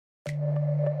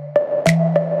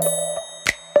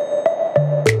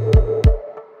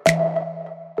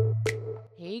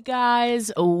Hey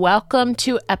guys, welcome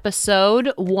to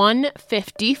episode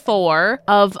 154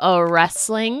 of a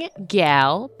Wrestling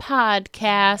Gal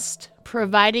podcast,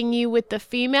 providing you with the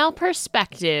female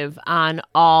perspective on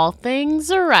all things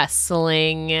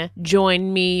wrestling.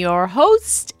 Join me, your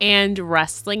host and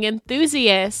wrestling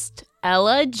enthusiast,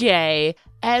 Ella J,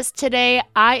 as today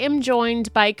I am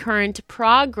joined by current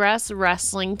Progress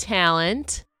Wrestling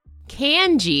talent,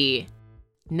 Kanji.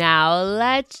 Now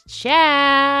let's chat.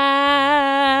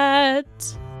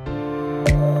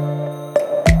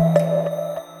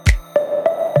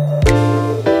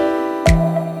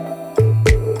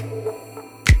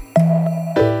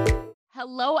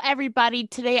 Hello, everybody.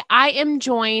 Today I am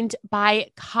joined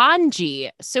by Kanji.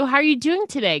 So how are you doing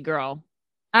today, girl?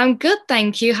 I'm good,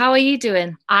 thank you. How are you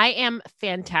doing? I am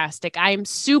fantastic. I am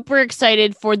super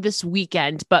excited for this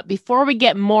weekend. But before we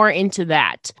get more into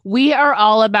that, we are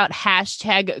all about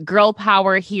hashtag girl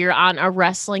power here on A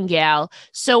Wrestling Gal.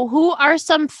 So who are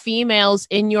some females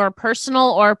in your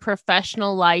personal or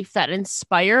professional life that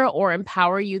inspire or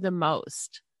empower you the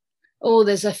most? Oh,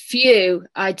 there's a few.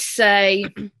 I'd say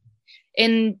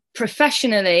in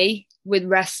professionally with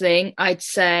wrestling, I'd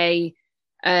say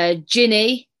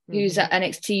Ginny, who's at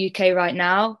NXT UK right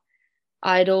now.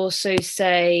 I'd also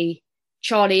say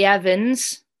Charlie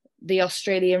Evans, the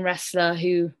Australian wrestler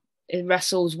who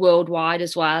wrestles worldwide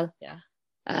as well. Yeah.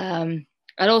 I'd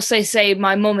also say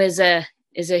my mum is a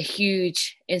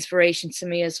huge inspiration to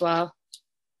me as well.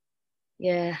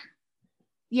 Yeah.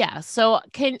 Yeah. So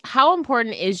how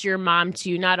important is your mom to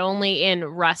you, not only in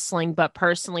wrestling, but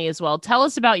personally as well? Tell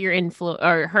us about your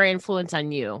her influence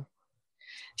on you.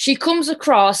 She comes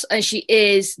across and she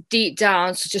is deep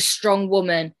down such a strong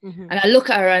woman. Mm-hmm. And I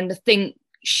look at her and I think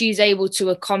she's able to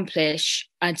accomplish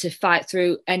and to fight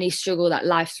through any struggle that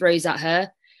life throws at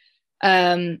her.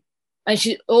 And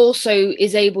she also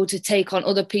is able to take on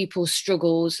other people's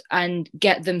struggles and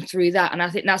get them through that. And I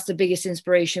think that's the biggest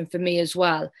inspiration for me as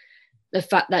well. The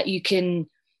fact that you can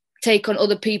take on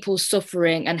other people's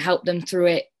suffering and help them through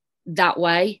it that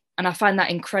way. And I find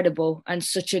that incredible and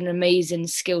such an amazing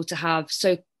skill to have.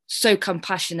 So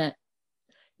compassionate.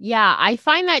 Yeah, I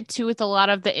find that too with a lot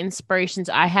of the inspirations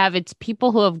I have. It's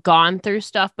people who have gone through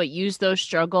stuff, but use those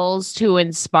struggles to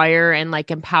inspire and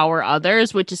like empower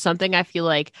others, which is something I feel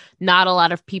like not a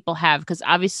lot of people have, because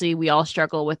obviously we all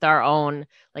struggle with our own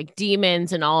like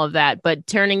demons and all of that. But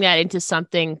turning that into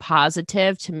something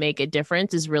positive to make a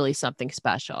difference is really something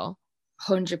special.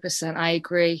 100%. I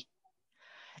agree.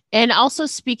 And also,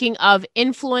 speaking of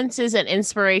influences and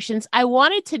inspirations, I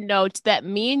wanted to note that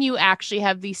me and you actually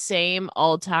have the same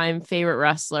all-time favorite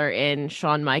wrestler in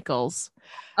Shawn Michaels.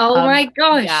 Oh my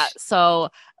gosh. Yeah. So,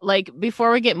 like,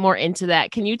 before we get more into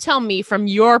that, can you tell me from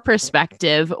your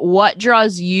perspective, what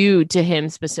draws you to him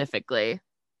specifically?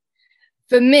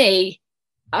 For me,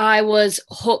 I was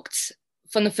hooked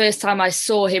from the first time I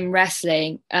saw him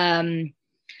wrestling. I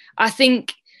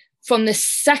think from the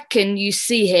second you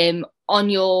see him on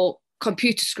your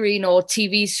computer screen or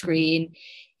TV screen,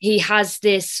 he has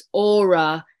this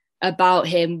aura about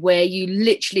him where you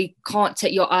literally can't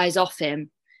take your eyes off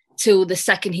him till the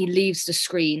second he leaves the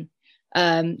screen.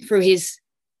 Through his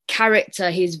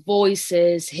character, his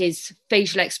voices, his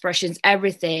facial expressions,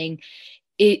 everything,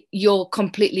 you're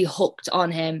completely hooked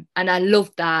on him. And I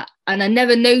love that. And I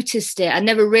never noticed it. I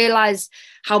never realized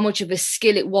how much of a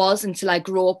skill it was until I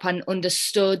grew up and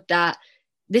understood that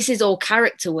this is all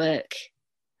character work.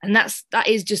 And that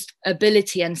is just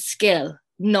ability and skill,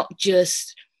 not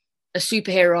just a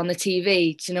superhero on the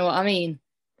TV. Do you know what I mean?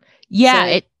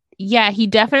 Yeah, he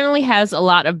definitely has a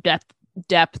lot of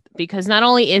depth because not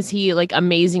only is he like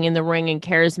amazing in the ring and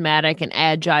charismatic and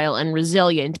agile and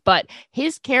resilient, but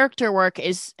his character work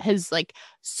is like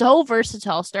so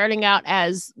versatile, starting out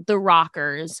as the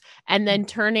Rockers and then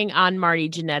turning on Marty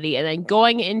Jannetty and then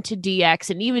going into DX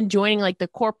and even joining like the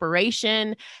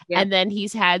corporation. Yeah. And then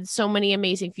he's had so many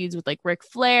amazing feuds with like Ric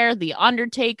Flair, The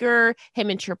Undertaker,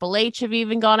 him and Triple H have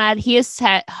even gone at. He has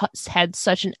had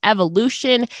such an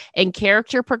evolution and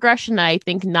character progression that I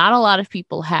think not a lot of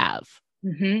people have.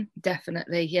 Mm-hmm,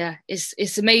 definitely. Yeah.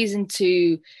 It's amazing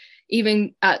to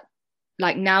even at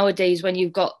like nowadays when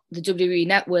you've got the WWE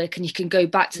network and you can go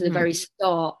back to the very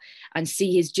start and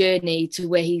see his journey to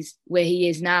where he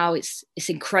is now. It's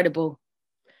incredible.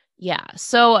 Yeah.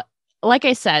 So like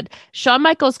I said, Shawn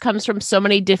Michaels comes from so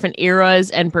many different eras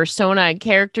and persona and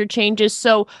character changes.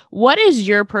 So, what is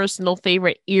your personal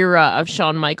favorite era of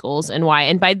Shawn Michaels and why?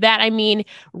 And by that, I mean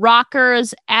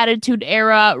Rockers, Attitude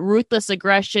Era, Ruthless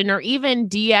Aggression, or even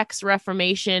DX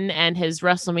Reformation and his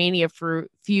WrestleMania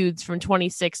feuds from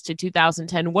 26 to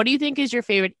 2010. What do you think is your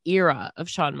favorite era of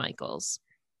Shawn Michaels?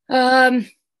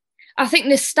 I think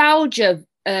nostalgia,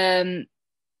 the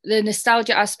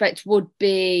nostalgia aspect would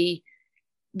be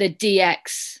the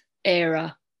DX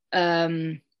era,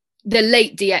 the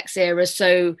late DX era.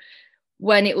 So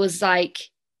when it was like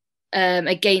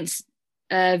against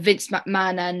Vince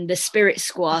McMahon and the Spirit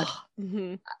Squad.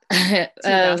 Mm-hmm.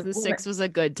 2006 was a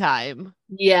good time.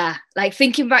 Yeah, like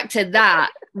thinking back to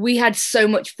that, we had so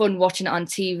much fun watching it on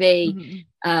TV.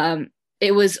 Mm-hmm.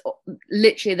 It was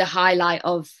literally the highlight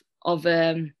of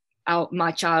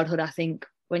my childhood, I think,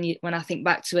 when I think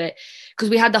back to it, because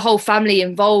we had the whole family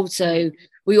involved, so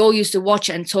we all used to watch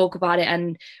it and talk about it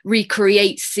and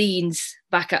recreate scenes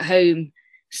back at home.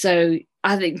 So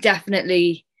I think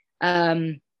definitely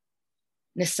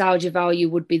nostalgia value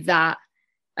would be that.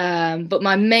 But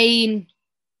my main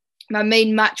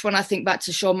match when I think back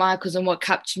to Shawn Michaels and what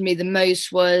captured me the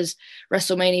most was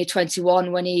WrestleMania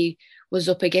 21 when he was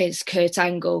up against Kurt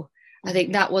Angle. I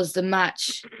think that was the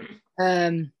match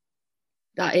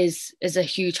that is a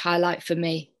huge highlight for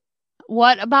me.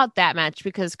 What about that match?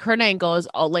 Because Kurt Angle is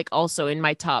also in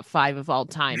my top 5 of all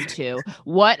time too.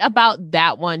 What about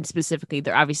that one specifically?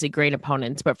 They're obviously great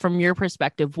opponents, but from your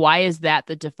perspective, why is that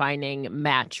the defining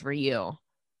match for you?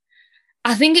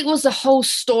 I think it was the whole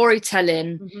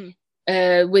storytelling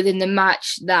within the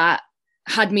match that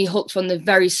had me hooked from the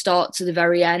very start to the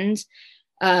very end.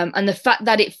 And the fact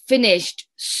that it finished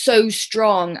so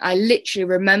strong, I literally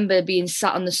remember being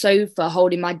sat on the sofa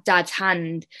holding my dad's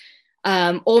hand,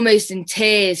 almost in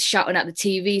tears, shouting at the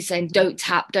TV saying, "Don't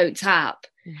tap, don't tap."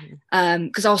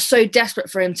 Because I was so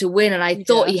desperate for him to win and I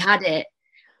thought he had it.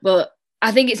 But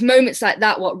I think it's moments like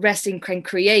that what wrestling can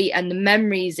create and the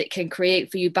memories it can create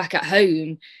for you back at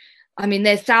home. I mean,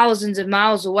 they're thousands of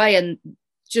miles away, and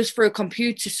just for a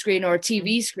computer screen or a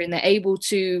TV screen, they're able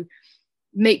to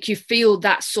make you feel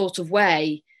that sort of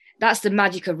way. That's the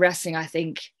magic of wrestling, I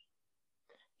think.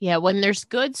 Yeah, when there's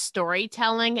good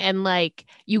storytelling and like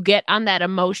you get on that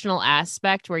emotional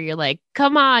aspect where you're like,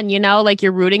 come on, like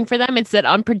you're rooting for them. It's that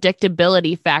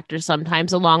unpredictability factor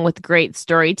sometimes, along with great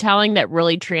storytelling, that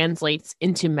really translates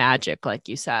into magic, like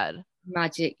you said.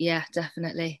 Magic, yeah,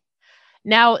 definitely.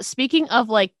 Now, speaking of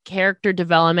like character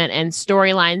development and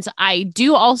storylines, I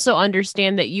do also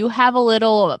understand that you have a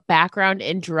little background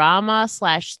in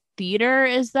drama/theater.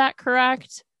 Is that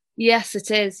correct? Yes, it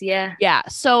is. Yeah. Yeah.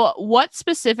 So what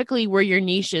specifically were your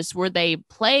niches? Were they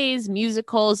plays,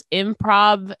 musicals,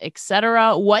 improv,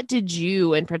 etc.? What did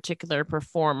you in particular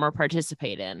perform or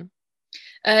participate in?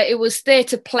 It was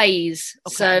theatre plays.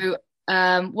 Okay. So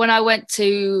when I went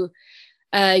to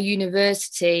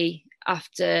university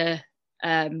after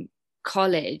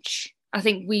college, I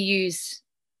think we use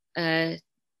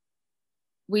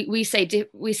we say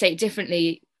it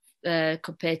differently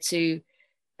compared to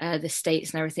the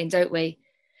States and everything, don't we?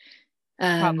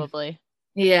 Probably.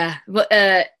 Yeah, but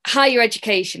higher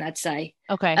education, I'd say.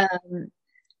 Okay.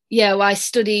 Yeah, well, I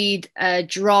studied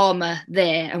drama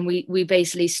there, and we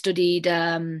basically studied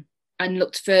and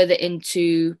looked further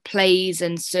into plays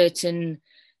and certain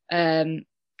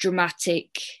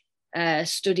dramatic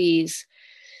studies.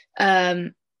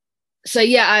 So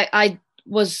yeah, I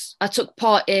took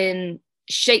part in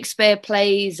Shakespeare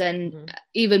plays and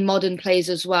even modern plays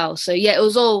as well. So yeah, it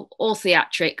was all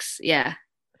theatrics. Yeah.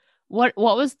 What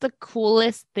was the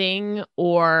coolest thing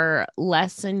or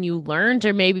lesson you learned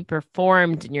or maybe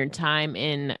performed in your time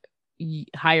in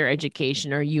higher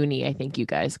education or uni, I think you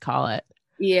guys call it?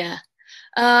 Yeah.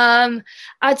 I'd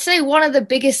say one of the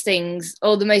biggest things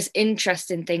or the most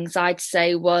interesting things I'd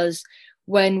say was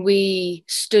when we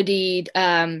studied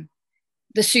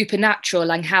the supernatural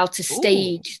and how to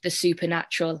stage the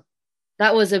supernatural.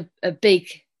 That was a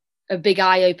big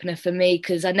eye opener for me,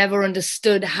 because I never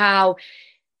understood how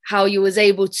you was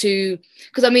able to,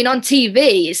 because I mean on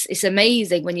TV it's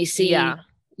amazing when you see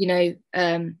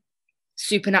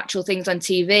supernatural things on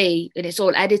TV and it's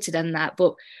all edited and that,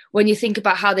 but when you think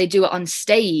about how they do it on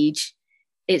stage,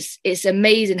 it's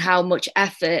amazing how much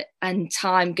effort and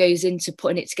time goes into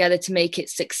putting it together to make it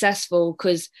successful,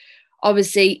 because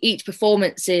obviously each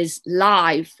performance is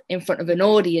live in front of an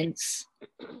audience.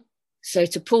 So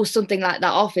to pull something like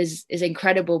that off is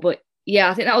incredible. But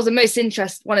yeah, I think that was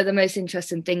one of the most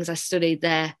interesting things I studied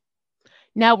there.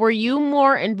 Now, were you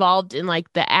more involved in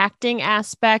like the acting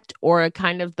aspect or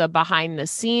kind of the behind the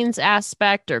scenes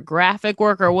aspect or graphic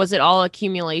work, or was it all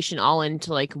accumulation all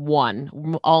into like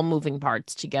all moving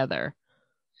parts together?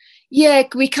 Yeah,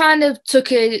 we kind of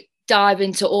took a dive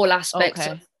into all aspects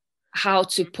of Okay. how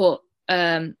to put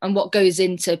and what goes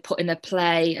into putting a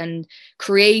play and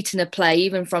creating a play,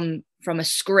 even from a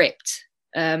script,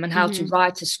 and how to Hmm.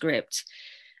 write a script.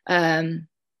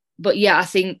 But yeah, I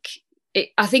think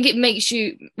it makes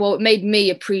you, well, it made me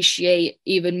appreciate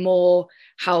even more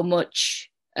how much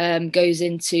goes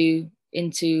into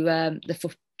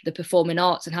the performing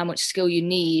arts, and how much skill you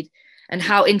need, and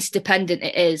how interdependent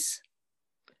it is.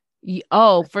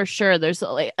 Oh, for sure. There's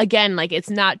like again, like it's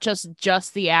not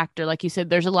just the actor, like you said.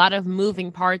 There's a lot of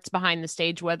moving parts behind the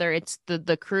stage. Whether it's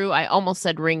the crew, I almost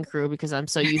said ring crew because I'm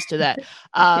so used to that.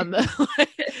 Um,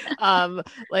 um,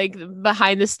 like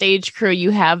behind the stage crew, you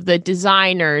have the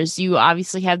designers. You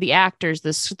obviously have the actors,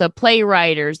 the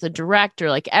playwriters, the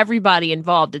director. Like everybody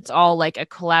involved. It's all like a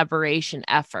collaboration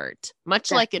effort,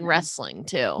 much like in Definitely. wrestling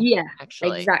too. Yeah,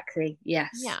 Actually, exactly. Yes.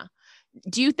 yeah.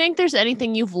 Do you think there's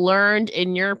anything you've learned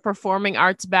in your performing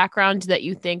arts background that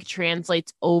you think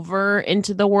translates over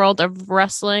into the world of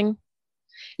wrestling?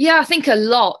 Yeah, I think a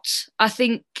lot. I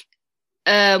think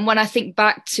when I think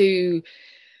back to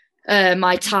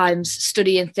my times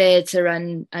studying theatre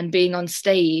and being on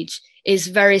stage, is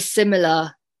very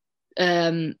similar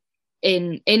um,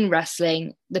 in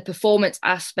wrestling. The performance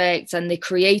aspect and the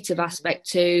creative aspect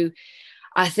too.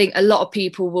 I think a lot of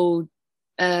people will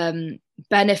um,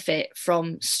 benefit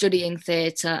from studying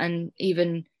theatre and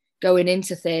even going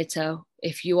into theatre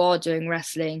if you are doing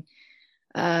wrestling.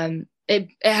 It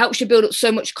helps you build up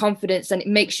so much confidence, and it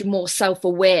makes you more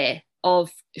self-aware of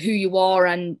who you are,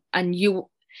 and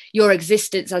your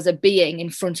existence as a being in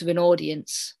front of an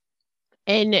audience.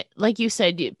 And like you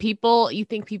said, you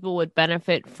think people would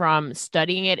benefit from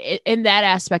studying it in that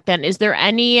aspect. Then, is there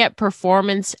any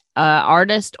performance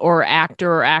artist or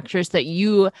actor or actress that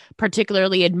you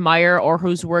particularly admire or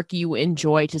whose work you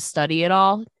enjoy to study at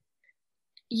all?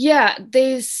 Yeah,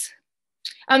 there's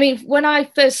I mean, when I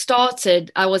first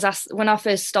started, I was asked when I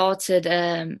first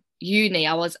started uni,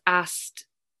 I was asked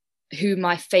who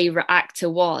my favorite actor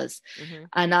was, Hmm.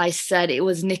 and I said it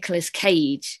was Nicolas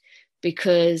Cage,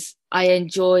 because I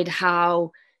enjoyed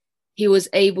how he was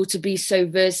able to be so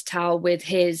versatile with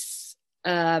his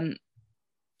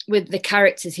with the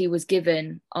characters he was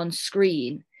given on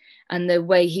screen, and the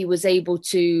way he was able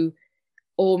to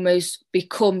almost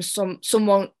become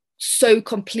someone so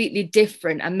completely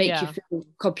different and make you Yeah. feel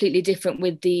completely different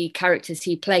with the characters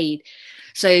he played.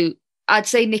 So I'd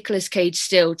say Nicolas Cage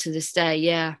still to this day.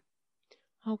 Yeah.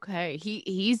 Okay.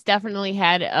 He's definitely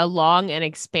had a long and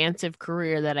expansive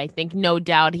career that I think no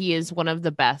doubt he is one of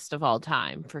the best of all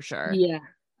time, for sure. Yeah,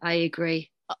 I agree.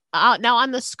 Now,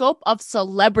 on the scope of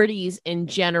celebrities in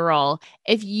general,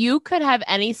 if you could have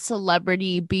any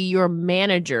celebrity be your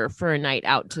manager for a night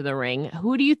out to the ring,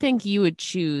 who do you think you would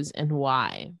choose and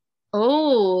why?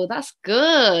 Oh, that's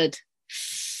good.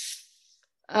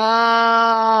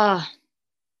 Ah,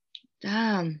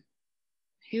 damn.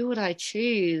 Who would I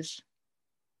choose?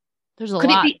 There's a Could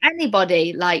it lot. be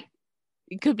anybody? Like,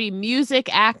 It could be music,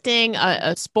 acting,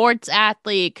 a sports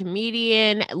athlete,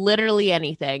 comedian, literally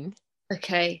anything.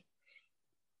 okay.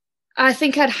 I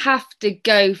think I'd have to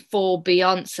go for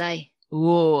Beyonce.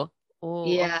 Ooh. Oh,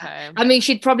 Yeah. okay. I mean,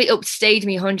 she'd probably upstage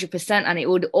me 100%, and it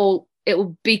would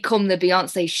become the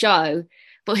Beyonce show.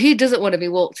 But who doesn't want to be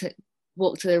walked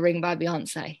to the ring by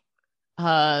Beyonce?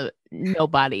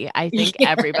 Nobody. I think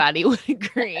Yeah. everybody would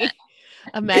agree.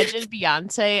 Imagine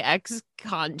Beyonce ex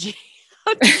Kanji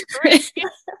out to the ring.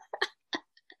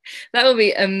 That would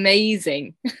be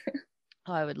amazing.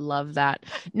 Oh, I would love that.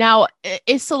 Now,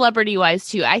 is celebrity wise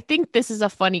too? I think this is a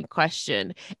funny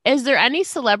question. Is there any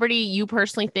celebrity you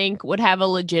personally think would have a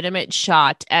legitimate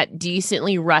shot at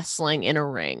decently wrestling in a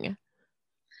ring?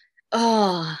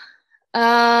 Oh,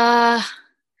 uh,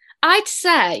 I'd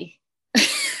say,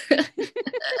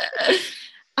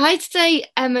 I'd say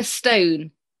Emma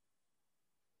Stone.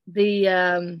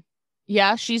 The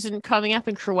Yeah, she's coming up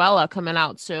in Cruella coming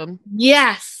out soon.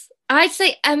 Yes, I'd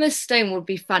say Emma Stone would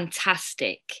be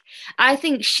fantastic. I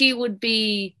think she would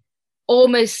be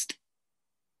almost.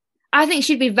 I think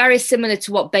she'd be very similar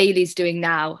to what Bailey's doing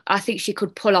now. I think she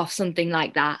could pull off something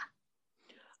like that.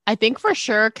 I think for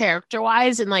sure, character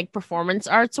wise and like performance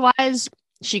arts wise,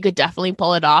 she could definitely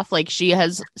pull it off. Like she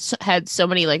has had so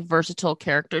many like versatile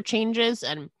character changes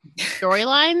and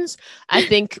storylines. I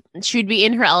think she'd be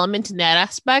in her element in that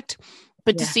aspect.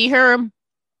 But to Yeah. see her,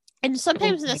 and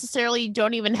sometimes Okay. necessarily you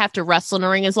don't even have to wrestle in a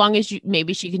ring as long as you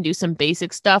maybe she can do some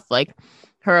basic stuff like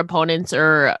her opponents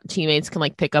or teammates can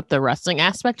like pick up the wrestling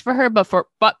aspect for her,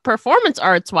 but performance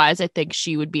arts wise, I think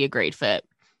she would be a great fit.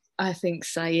 I think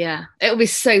so, yeah. It'll be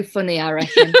so funny, I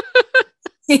reckon.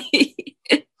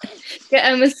 Get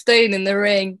Emma Stone in the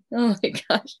ring. Oh my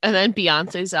gosh. And then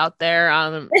Beyonce's out there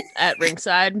at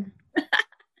ringside.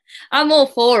 I'm all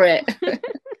for it.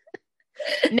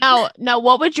 Now,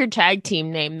 what would your tag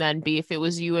team name then be if it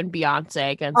was you and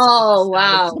Beyonce against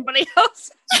somebody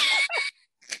else?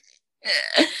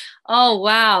 Oh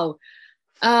wow.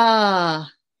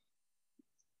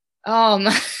 Oh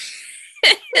man.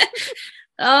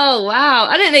 Oh wow.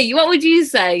 I don't know. What would you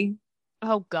say?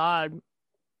 Oh God.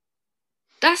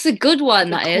 That's a good one,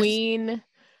 the Queen.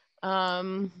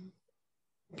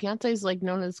 Beyonce's like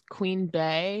known as Queen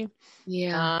Bey.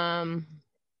 Yeah.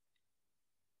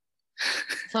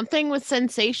 Something with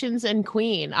sensations and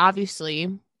Queen,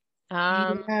 obviously.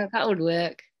 Yeah, that would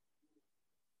work.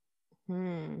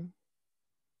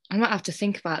 I might have to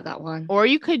think about that one. Or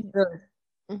you could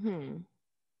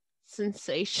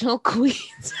sensational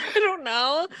queens. I don't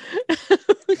know.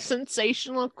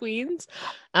 Sensational queens.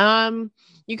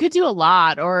 You could do a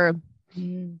lot, or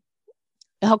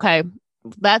okay.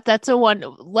 That's a one.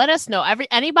 Let us know.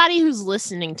 Anybody who's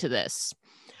listening to this,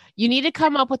 you need to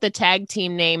come up with a tag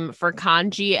team name for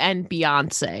Kanji and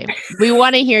Beyonce. We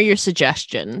want to hear your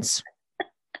suggestions.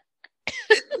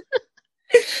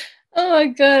 Oh my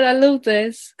God, I love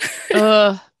this.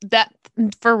 That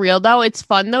for real though, it's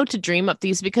fun though to dream up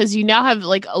these because you now have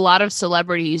like a lot of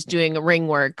celebrities doing ring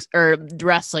work or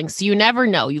wrestling. So you never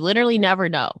know. You literally never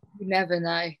know. You never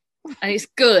know. And it's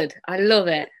good. I love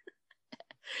it.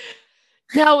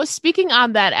 Now, speaking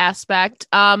on that aspect,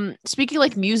 speaking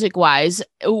like music wise,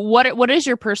 what is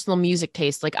your personal music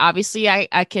taste? Like, obviously,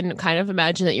 I can kind of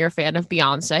imagine that you're a fan of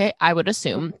Beyonce, I would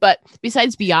assume. But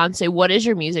besides Beyonce, what is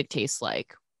your music taste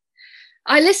like?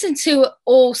 I listen to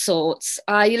all sorts.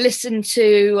 I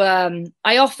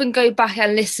often go back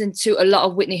and listen to a lot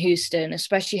of Whitney Houston,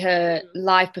 especially her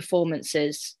live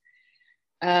performances.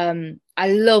 I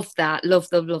love that. Love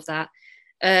that.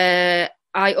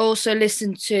 I also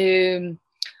listen to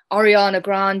Ariana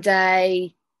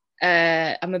Grande.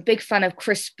 I'm a big fan of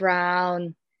Chris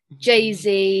Brown,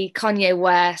 Jay-Z, Kanye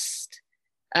West.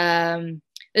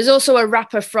 There's also a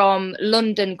rapper from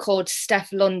London called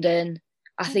Steph London.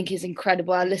 I think is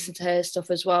incredible. I listen to her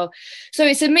stuff as well. So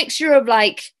it's a mixture of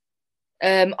like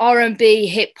R&B,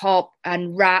 hip hop,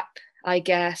 and rap, I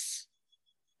guess.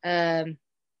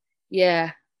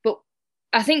 Yeah, but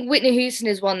I think Whitney Houston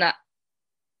is one that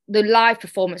the live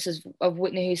performances of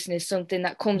Whitney Houston is something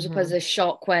that comes up as a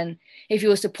shock when if you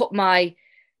was to put my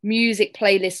music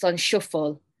playlist on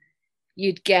shuffle,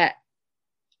 you'd get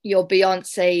your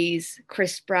Beyonce's,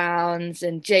 Chris Brown's,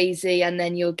 and Jay-Z, and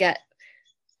then you'll get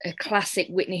a classic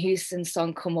Whitney Houston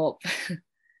song come up.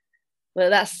 Well,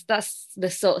 that's the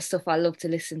sort of stuff I love to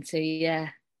listen to. Yeah.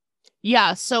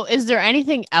 So is there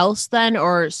anything else then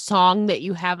or song that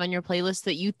you have on your playlist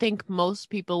that you think most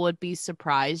people would be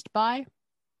surprised by?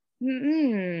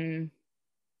 Maybe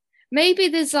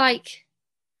there's like,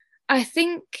 I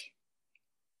think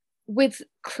with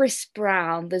Chris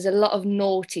Brown, there's a lot of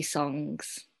naughty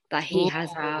songs that he has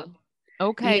out.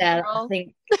 Okay. Yeah, girl.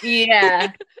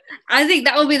 I think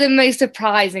that will be the most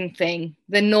surprising thing,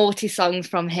 the naughty songs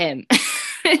from him.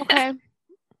 Okay.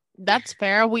 That's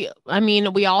fair. We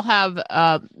all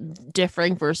have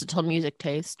differing versatile music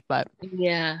taste, but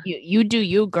yeah, you do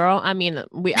you, girl. I mean,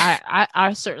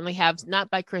 I certainly have, not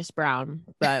by Chris Brown,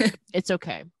 but it's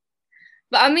okay.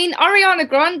 But I mean, Ariana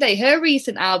Grande, her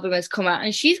recent album has come out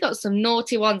and she's got some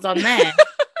naughty ones on there.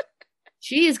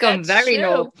 She has gone very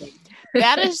naughty.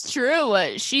 That is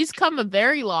true. She's come a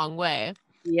very long way.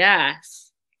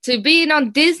 Yes. To being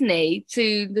on Disney,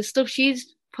 to the stuff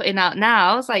she's putting out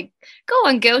now, it's like, go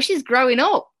on, girl, she's growing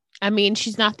up. I mean,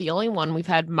 she's not the only one. We've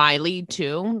had Miley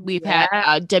too. We've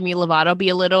had Demi Lovato be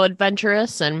a little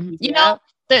adventurous, and you know,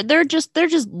 they're just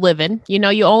living. You know,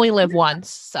 you only live once,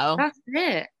 so that's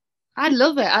it. I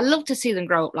love it. I love to see them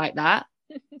grow up like that.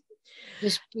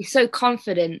 Just be so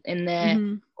confident in their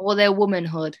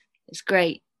womanhood. It's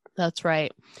great. That's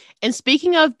right. And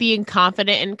speaking of being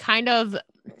confident and kind of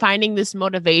finding this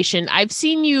motivation, I've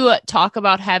seen you talk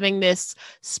about having this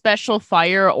special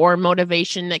fire or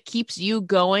motivation that keeps you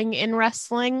going in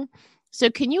wrestling. So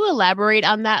can you elaborate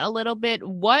on that a little bit?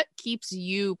 What keeps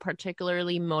you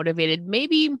particularly motivated,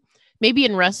 maybe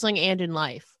in wrestling and in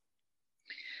life?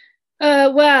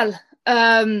 With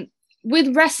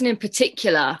wrestling in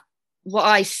particular, what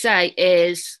I say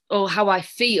is, or how I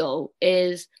feel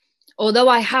is, although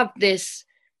I have this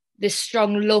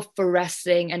strong love for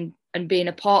wrestling and being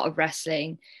a part of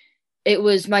wrestling, it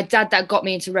was my dad that got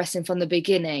me into wrestling from the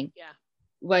beginning, Yeah.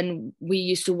 when we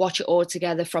used to watch it all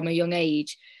together from a young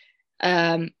age.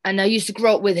 And I used to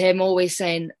grow up with him always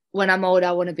saying, when I'm old,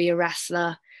 I want to be a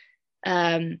wrestler.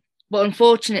 But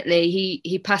unfortunately,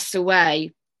 he passed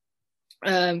away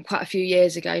quite a few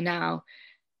years ago now.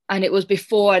 And it was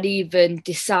before I'd even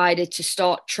decided to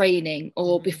start training,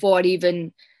 or before I'd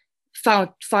even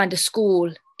find a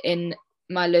school in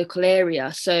my local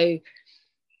area. So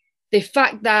the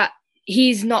fact that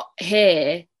he's not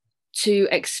here to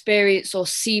experience or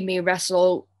see me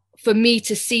wrestle, for me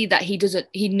to see that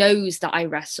he knows that I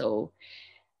wrestle,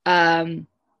 I'm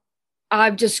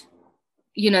just,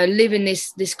 living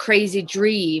this crazy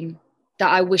dream that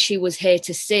I wish he was here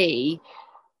to see,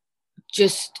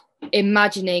 just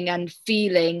imagining and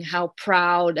feeling how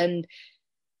proud, and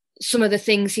some of the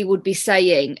things he would be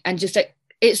saying, and just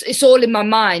it's all in my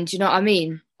mind, you know what I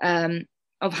mean,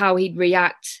 of how he'd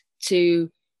react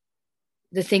to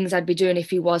the things I'd be doing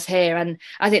if he was here. And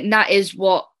I think that is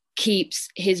what keeps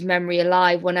his memory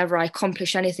alive whenever I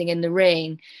accomplish anything in the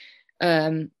ring,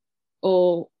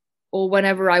 or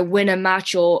whenever I win a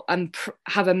match, or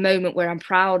have a moment where I'm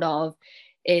proud of.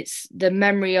 It's the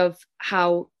memory of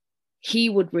how he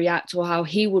would react or how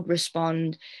he would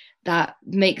respond that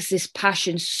makes this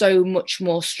passion so much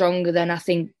more stronger than I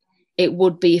think it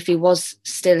would be if he was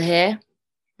still here.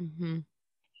 Mm-hmm.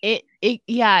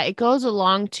 It goes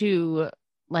along to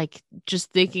like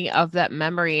just thinking of that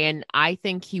memory, and I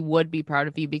think he would be proud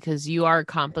of you because you are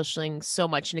accomplishing so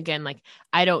much. And again, like,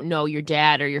 I don't know your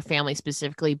dad or your family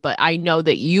specifically, but I know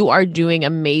that you are doing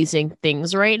amazing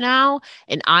things right now,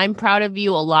 and I'm proud of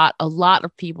you. A lot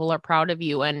of people are proud of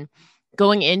you. And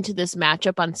going into this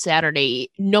matchup on Saturday,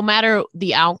 no matter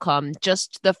the outcome,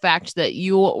 just the fact that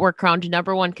you were crowned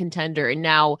number one contender and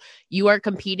now you are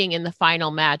competing in the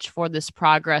final match for this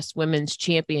Progress Women's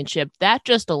Championship, that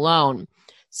just alone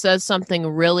says something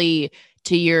really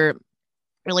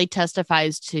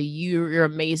testifies to your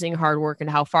amazing hard work and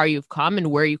how far you've come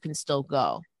and where you can still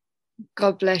go.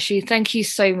 God bless you. Thank you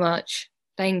so much.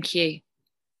 Thank you.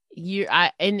 We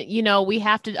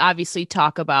have to obviously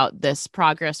talk about this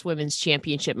Progress Women's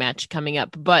Championship match coming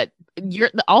up, but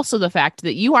you're also the fact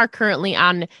that you are currently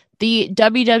on the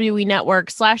WWE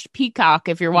Network / Peacock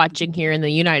if you're watching here in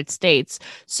the United States.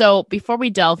 So before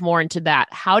we delve more into that,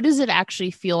 how does it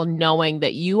actually feel knowing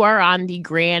that you are on the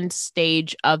grand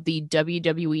stage of the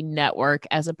WWE Network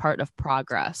as a part of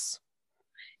Progress?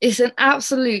 It's an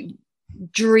absolute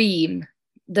dream.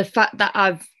 The fact that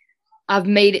I've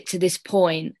made it to this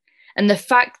point. And the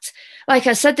fact, like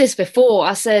I said this before,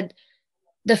 I said,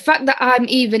 the fact that I'm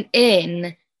even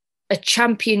in a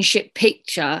championship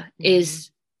picture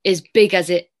is big as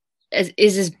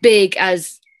as big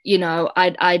as,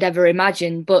 I'd ever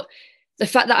imagined. But the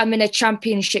fact that I'm in a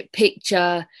championship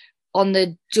picture on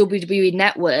the WWE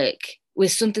Network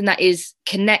with something that is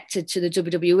connected to the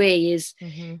WWE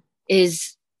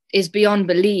is beyond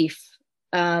belief.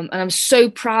 And I'm so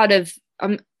proud of,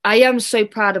 I am so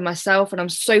proud of myself, and I'm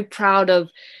so proud of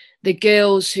the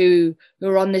girls who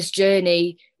are on this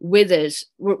journey with us,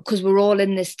 because we're all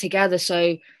in this together.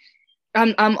 So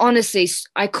I'm honestly,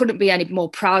 I couldn't be any more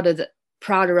prouder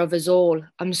of us all.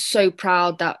 I'm so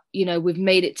proud that, we've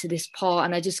made it to this part.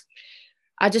 And I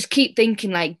just keep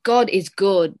thinking, like, God is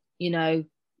good,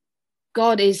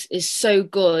 God is so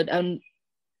good. And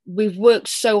we've worked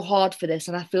so hard for this.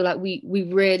 And I feel like we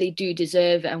really do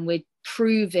deserve it. And we're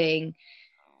proving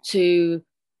to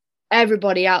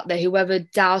everybody out there, whoever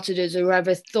doubted us or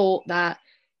whoever thought that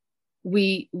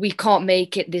we can't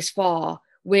make it this far,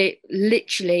 we're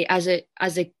literally, as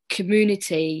a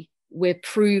community, we're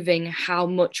proving how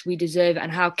much we deserve it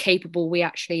and how capable we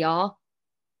actually are.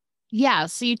 Yeah,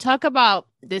 so you talk about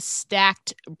this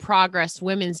stacked Progress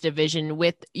women's division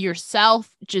with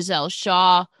yourself, Giselle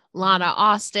Shaw, Lana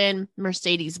Austin,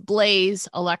 Mercedes Blaze,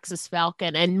 Alexis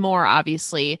Falcon, and more,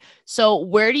 obviously. So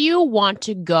where do you want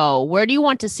to go? Where do you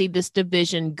want to see this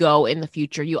division go in the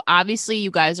future? You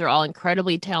guys are all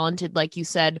incredibly talented, like you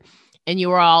said, and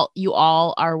you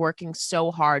all are working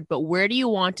so hard, but where do you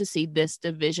want to see this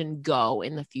division go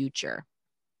in the future?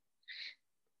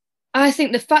 I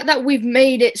think the fact that we've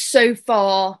made it so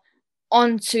far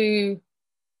onto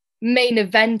main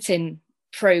eventing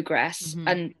Progress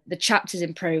and the chapters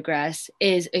in Progress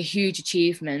is a huge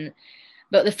achievement.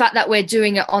 But the fact that we're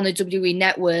doing it on the WWE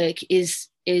Network is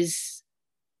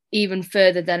even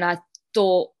further than I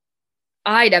thought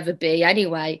I'd ever be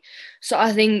anyway. So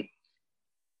I think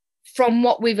from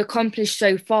what we've accomplished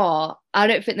so far, I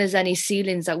don't think there's any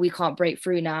ceilings that we can't break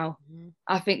through now.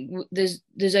 I think there's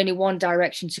only one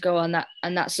direction to go on that,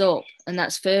 and that's up, and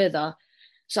that's further.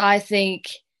 So I think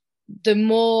the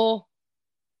more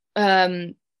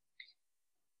um,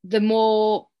 the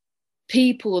more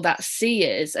people that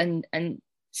see us and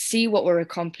see what we're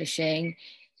accomplishing,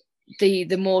 the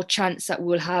more chance that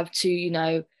we'll have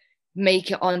to,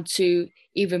 make it onto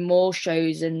even more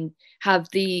shows and have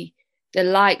the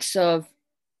likes of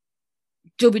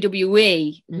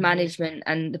WWE management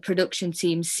and the production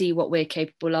team see what we're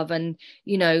capable of, and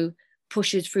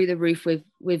push us through the roof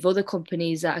with other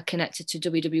companies that are connected to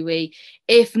WWE,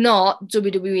 if not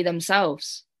WWE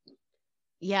themselves.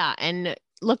 Yeah, and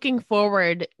looking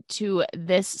forward to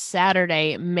this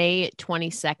Saturday, May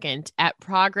 22nd at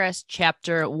Progress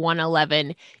Chapter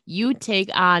 111, you take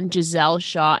on Giselle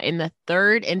Shaw in the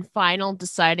third and final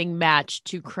deciding match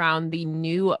to crown the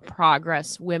new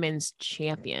Progress Women's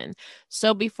Champion.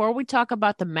 So before we talk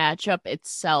about the matchup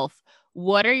itself,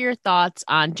 what are your thoughts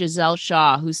on Giselle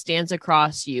Shaw, who stands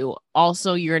across you,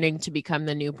 also yearning to become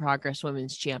the new Progress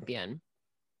Women's Champion?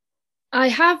 I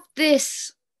have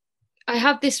this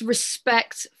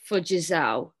respect for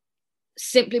Giselle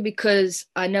simply because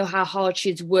I know how hard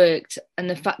she's worked, and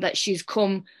the fact that she's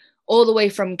come all the way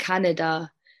from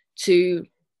Canada to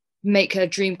make her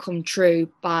dream come true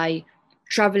by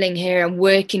traveling here and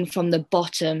working from the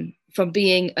bottom, from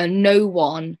being a no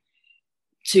one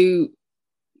to,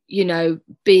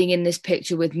 being in this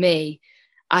picture with me.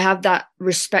 I have that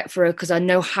respect for her because I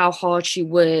know how hard she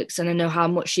works and I know how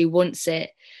much she wants it.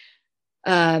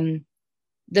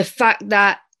 The fact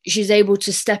that she's able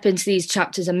to step into these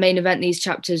chapters and main event these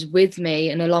chapters with me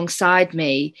and alongside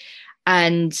me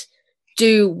and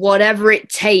do whatever it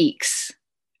takes,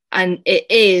 and it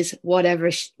is whatever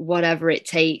it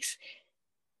takes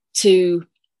to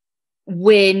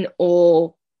win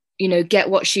or, get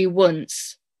what she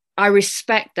wants. I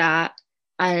respect that.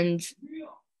 And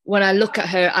when I look at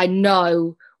her, I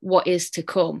know what is to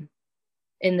come,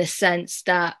 in the sense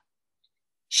that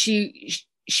she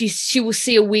will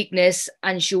see a weakness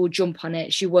and she will jump on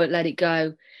it. She won't let it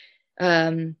go.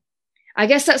 I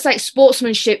guess that's like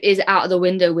sportsmanship is out of the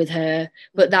window with her,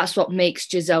 but that's what makes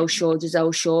Giselle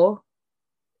Shaw.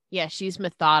 Yeah, she's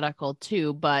methodical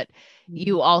too, but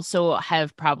you also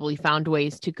have probably found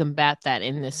ways to combat that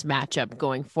in this matchup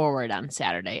going forward on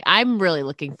Saturday. I'm really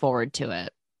looking forward to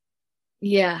it.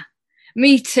 Yeah,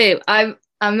 me too. I'm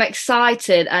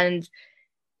excited, and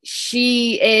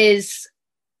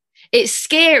it's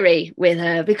scary with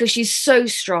her because she's so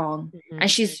strong, and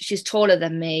she's taller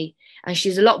than me, and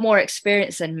she's a lot more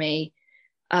experienced than me.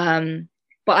 But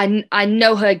I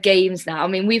know her games now. I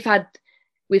mean, we've had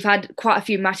quite a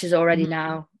few matches already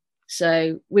now.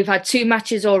 So we've had 2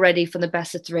 matches already from the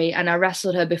best of 3, and I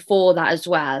wrestled her before that as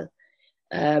well.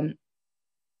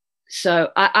 So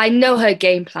I know her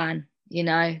game plan,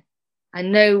 I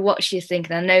know what she's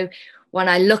thinking. I know when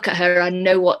I look at her, I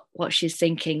know what she's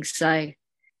thinking. So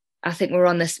I think we're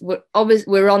on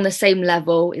the same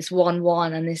level. It's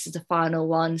 1-1, and this is the final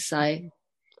one. So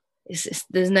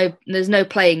there's no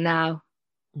playing now.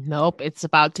 Nope, it's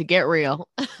about to get real.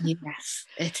 Yes,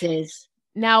 it is.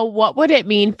 Now, what would it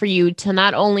mean for you to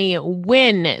not only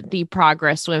win the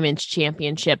Progress Women's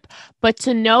Championship, but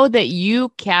to know that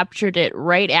you captured it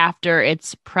right after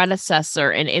its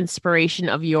predecessor and inspiration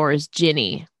of yours,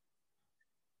 Ginny?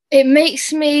 It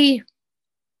makes me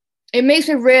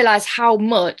realize how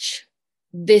much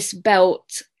this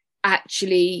belt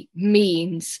actually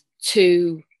means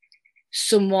to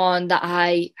someone that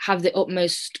I have the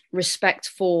utmost respect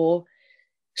for.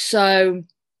 So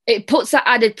it puts that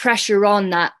added pressure on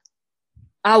that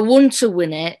I want to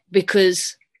win it,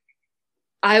 because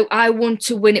I want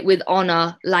to win it with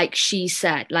honor, like she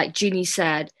said, like Ginny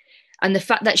said. And the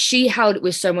fact that she held it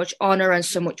with so much honor and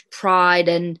so much pride,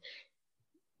 and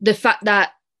the fact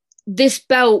that this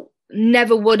belt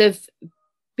never would have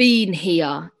been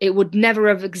here, it would never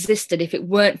have existed if it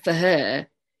weren't for her.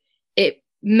 It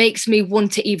makes me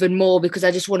want it even more, because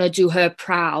I just want to do her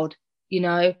proud.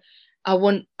 I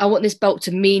want this belt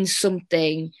to mean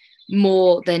something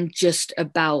more than just a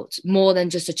belt, more than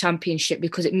just a championship,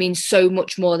 because it means so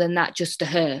much more than that just to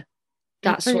her.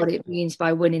 That's what it means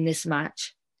by winning this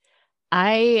match.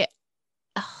 That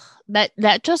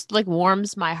just like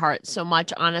warms my heart so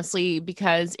much, honestly,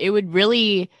 because it would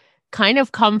really kind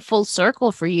of come full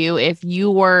circle for you if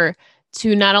you were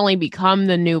to not only become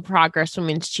the new Progress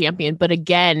Women's Champion, but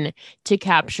again, to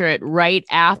capture it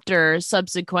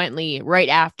subsequently right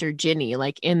after Ginny,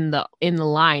 like in the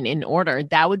line in order.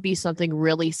 That would be something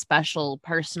really special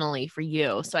personally for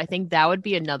you. So I think that would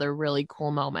be another really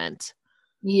cool moment.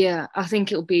 Yeah, I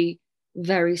think it'll be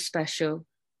very special.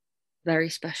 Very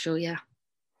special, yeah.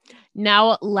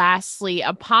 Now, lastly,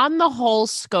 upon the whole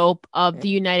scope of the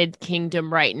United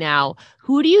Kingdom right now,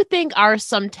 who do you think are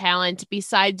some talent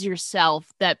besides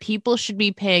yourself that people should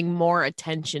be paying more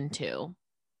attention to?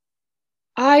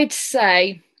 I'd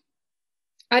say,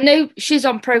 I know she's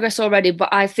on Progress already, but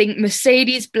I think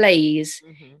Mercedes Blaze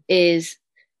Mhm. is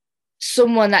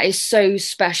someone that is so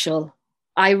special.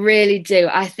 I really do.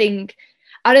 I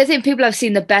don't think people have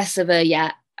seen the best of her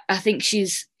yet. I think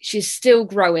she's still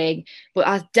growing, but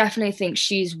I definitely think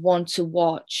she's one to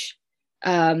watch.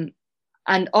 Um,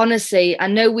 and honestly, I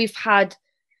know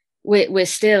we're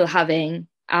still having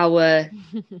our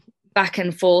back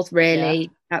and forth Yeah.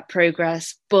 really at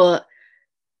Progress, but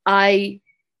I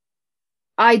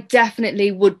I definitely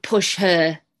would push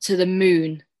her to the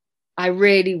moon. I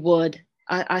really would.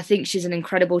 I think she's an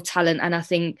incredible talent, and I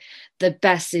think the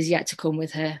best is yet to come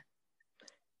with her.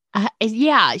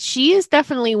 Yeah, she is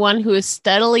definitely one who is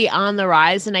steadily on the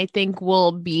rise, and I think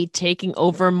will be taking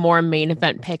over more main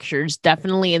event pictures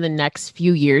definitely in the next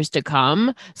few years to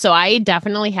come. So I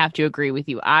definitely have to agree with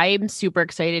you. I'm super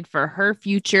excited for her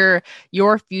future,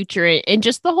 your future, and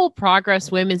just the whole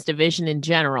Progress women's division in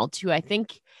general, too. I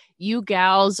think you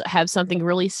gals have something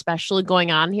really special going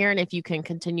on here, and if you can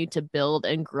continue to build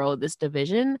and grow this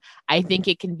division, I think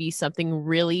it can be something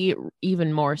really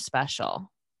even more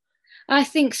special. I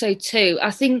think so too.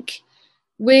 I think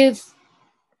with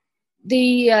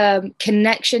the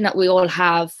connection that we all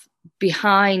have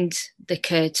behind the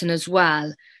curtain as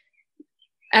well,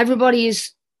 everybody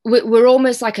is we're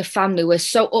almost like a family. We're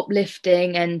so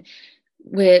uplifting, and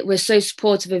we're so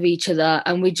supportive of each other,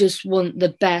 and we just want the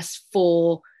best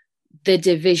for the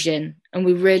division, and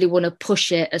we really want to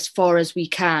push it as far as we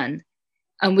can.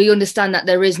 And we understand that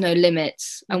there is no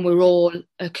limits, and we're all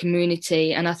a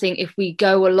community. And I think if we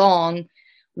go along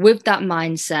with that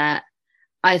mindset,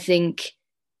 I think,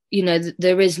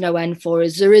 there is no end for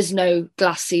us. There is no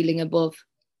glass ceiling above.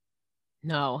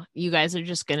 No, you guys are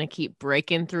just going to keep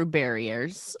breaking through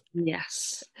barriers.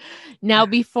 Yes. Now,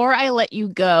 before I let you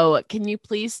go, can you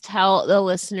please tell the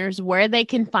listeners where they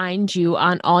can find you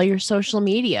on all your social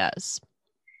medias?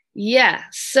 Yeah.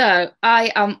 So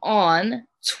I am on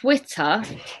Twitter,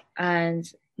 and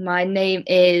my name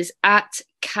is at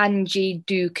Kanji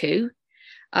Dooku.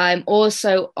 I'm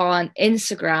also on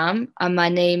Instagram, and my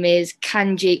name is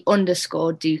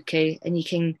Kanji_Dooku, and you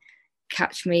can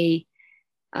catch me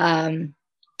um,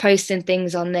 posting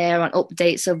things on there on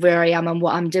updates of where I am and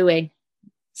what I'm doing.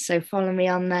 So follow me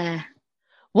on there,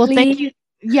 Well, thank you. please.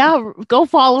 Yeah, go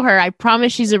follow her. I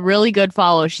promise she's a really good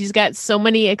follow. She's got so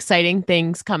many exciting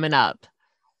things coming up.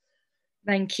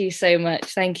 Thank you so much.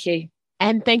 Thank you.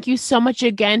 And thank you so much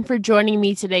again for joining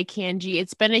me today, Kanji.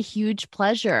 It's been a huge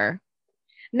pleasure.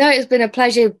 No, it's been a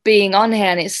pleasure being on here,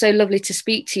 and it's so lovely to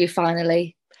speak to you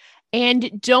finally.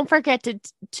 And don't forget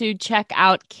to check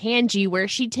out Kanji, where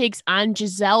she takes on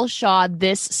Giselle Shaw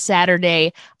this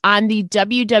Saturday on the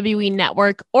WWE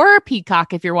Network or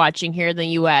Peacock if you're watching here in the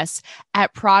US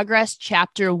at Progress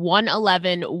Chapter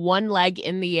 111, One Leg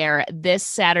in the Air, this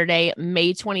Saturday,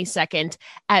 May 22nd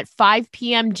at 5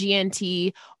 p.m.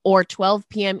 GMT or 12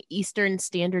 p.m. Eastern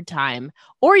Standard Time.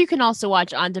 Or you can also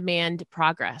watch on demand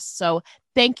Progress. So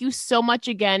thank you so much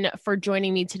again for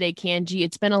joining me today, Kanji.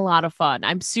 It's been a lot of fun.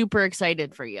 I'm super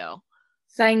excited for you.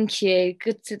 Thank you.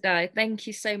 Good to know. Thank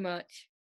you so much.